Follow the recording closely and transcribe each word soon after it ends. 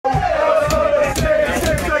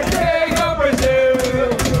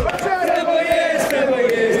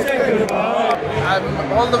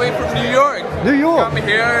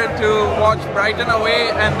watch Brighton away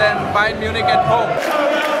and then Bayern Munich at home.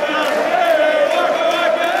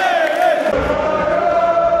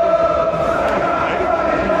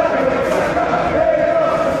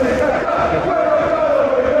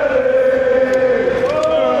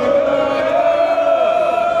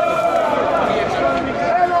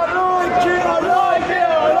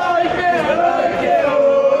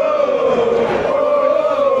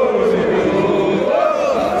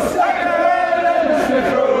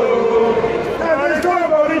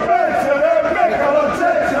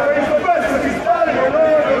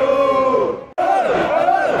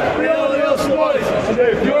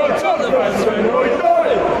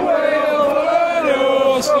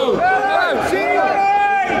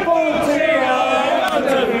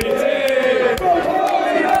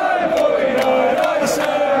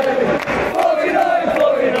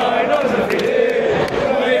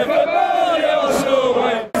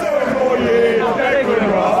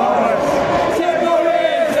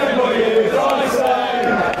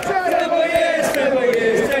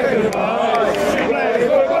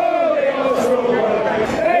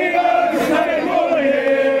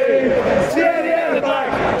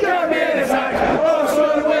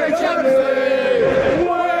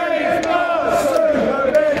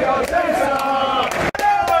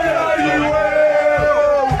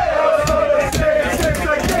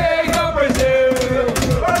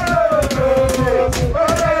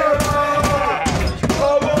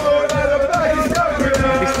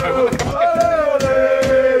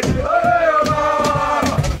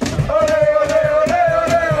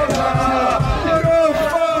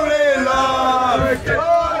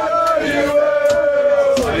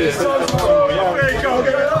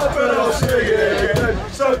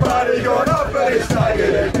 Somebody got up and it's like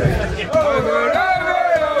it over and over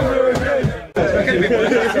and over again.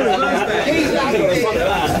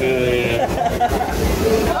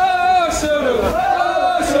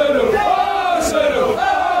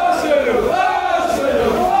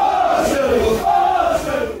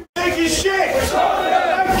 Take your shit!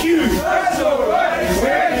 Thank you! That's alright!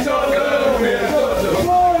 We're talking, we're talking.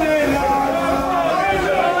 Morning,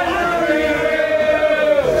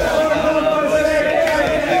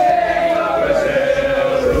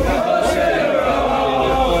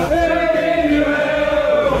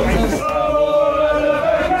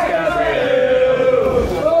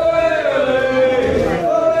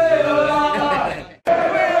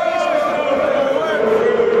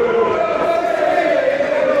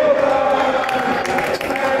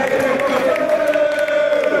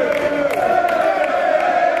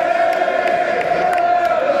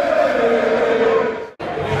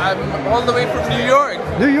 all the way from New York.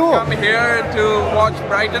 New York? Come here to watch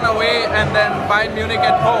Brighton away and then Bayern Munich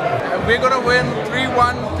at home. We're going to win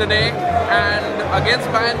 3-1 today, and against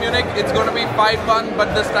Bayern Munich it's going to be 5-1,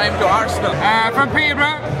 but this time to Arsenal. From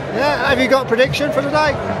Peterborough. Yeah, have you got a prediction for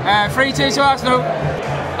today? 3-2 to Arsenal.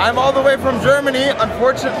 I'm all the way from Germany.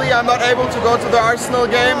 Unfortunately, I'm not able to go to the Arsenal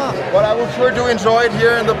game, but I will sure do enjoy it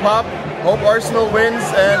here in the pub. Hope Arsenal wins,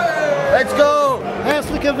 and let's go!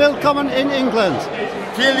 Herzlich willkommen in England.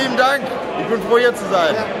 Vielen lieben Dank. Ich bin froh, hier zu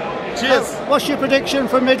sein. Cheers. What's your prediction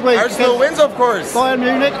for midweek? Arsenal wins, of course. Bayern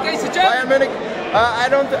Munich. Bayern Munich.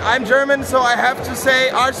 I'm German, so I have to say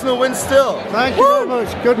Arsenal wins still. Thank you very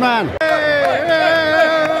much. Good man. Hey, hey, hey,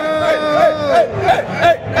 hey,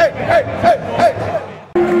 hey, hey, hey, hey.